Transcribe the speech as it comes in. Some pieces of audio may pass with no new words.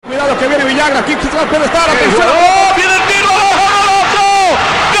Villagra, aquí quizás puede estar. ¡Atención! ¡Oh! ¡Viene el tiro!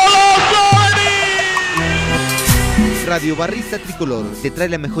 ¡Golazo! Radiobarrista Tricolor te trae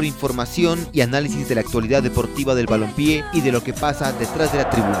la mejor información y análisis de la actualidad deportiva del balompié y de lo que pasa detrás de la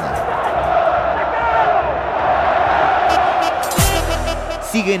tribuna.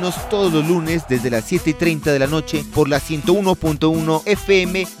 Síguenos todos los lunes desde las 7:30 de la noche por la 101.1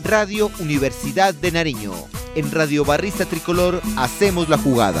 FM Radio Universidad de Nariño. En Radiobarrista Tricolor hacemos la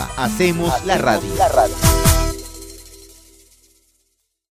jugada, hacemos la radio.